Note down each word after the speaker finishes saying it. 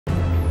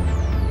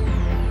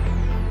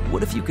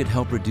What if you could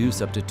help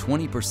reduce up to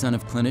 20%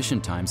 of clinician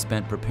time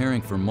spent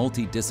preparing for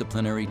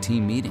multidisciplinary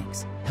team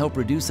meetings? Help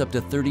reduce up to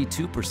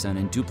 32%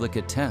 in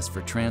duplicate tests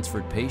for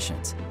transferred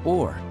patients?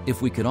 Or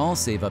if we could all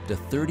save up to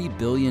 $30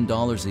 billion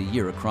a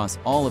year across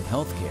all of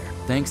healthcare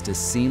thanks to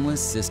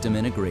seamless system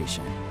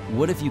integration?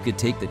 What if you could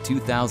take the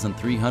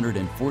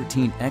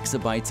 2,314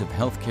 exabytes of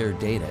healthcare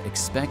data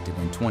expected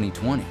in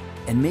 2020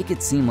 and make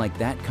it seem like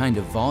that kind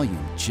of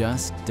volume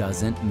just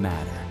doesn't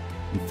matter?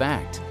 In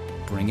fact,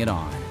 bring it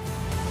on.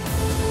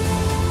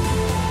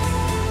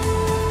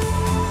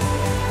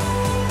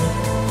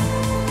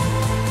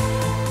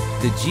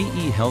 The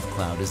GE Health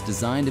Cloud is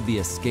designed to be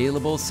a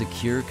scalable,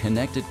 secure,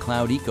 connected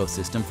cloud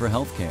ecosystem for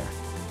healthcare.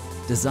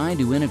 Designed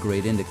to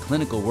integrate into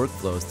clinical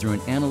workflows through an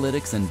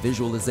analytics and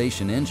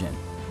visualization engine,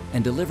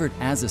 and delivered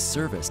as a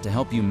service to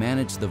help you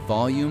manage the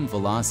volume,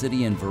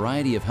 velocity, and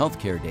variety of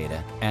healthcare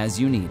data as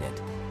you need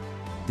it.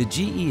 The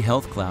GE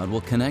Health Cloud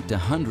will connect to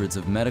hundreds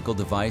of medical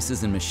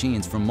devices and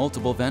machines from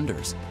multiple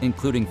vendors,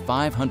 including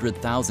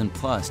 500,000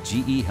 plus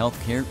GE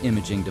Healthcare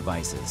imaging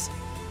devices.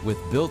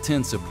 With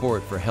built-in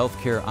support for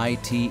healthcare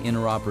IT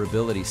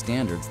interoperability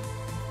standards,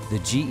 the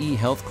GE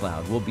Health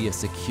Cloud will be a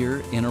secure,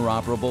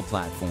 interoperable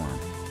platform.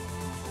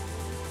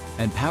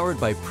 And powered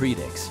by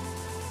Predix,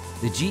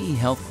 the GE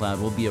Health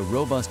Cloud will be a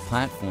robust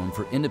platform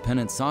for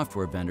independent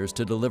software vendors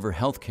to deliver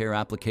healthcare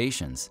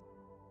applications.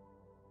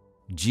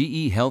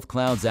 GE Health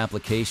Cloud's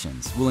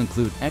applications will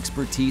include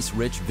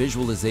expertise-rich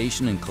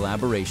visualization and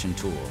collaboration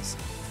tools.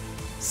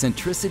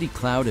 Centricity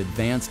Cloud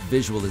Advanced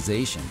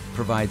Visualization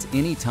provides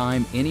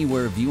anytime,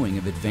 anywhere viewing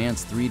of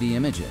advanced 3D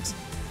images.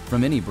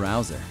 From any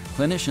browser,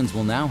 clinicians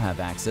will now have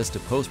access to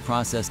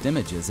post-processed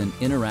images and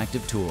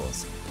interactive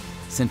tools.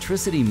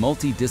 Centricity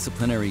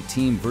Multidisciplinary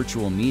Team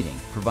Virtual Meeting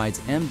provides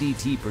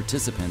MDT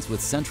participants with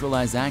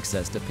centralized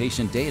access to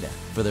patient data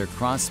for their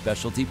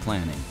cross-specialty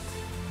planning.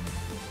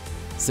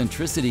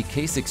 Centricity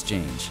Case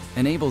Exchange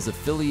enables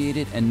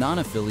affiliated and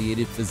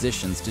non-affiliated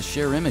physicians to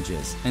share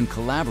images and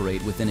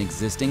collaborate within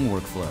existing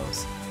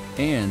workflows.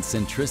 And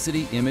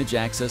Centricity Image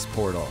Access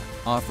Portal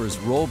offers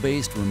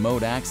role-based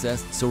remote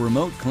access so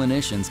remote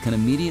clinicians can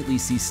immediately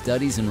see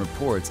studies and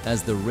reports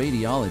as the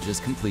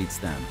radiologist completes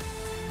them.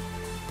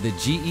 The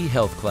GE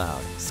Health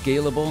Cloud,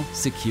 scalable,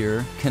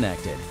 secure,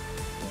 connected,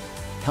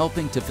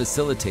 helping to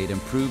facilitate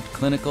improved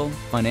clinical,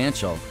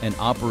 financial, and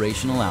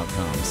operational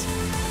outcomes.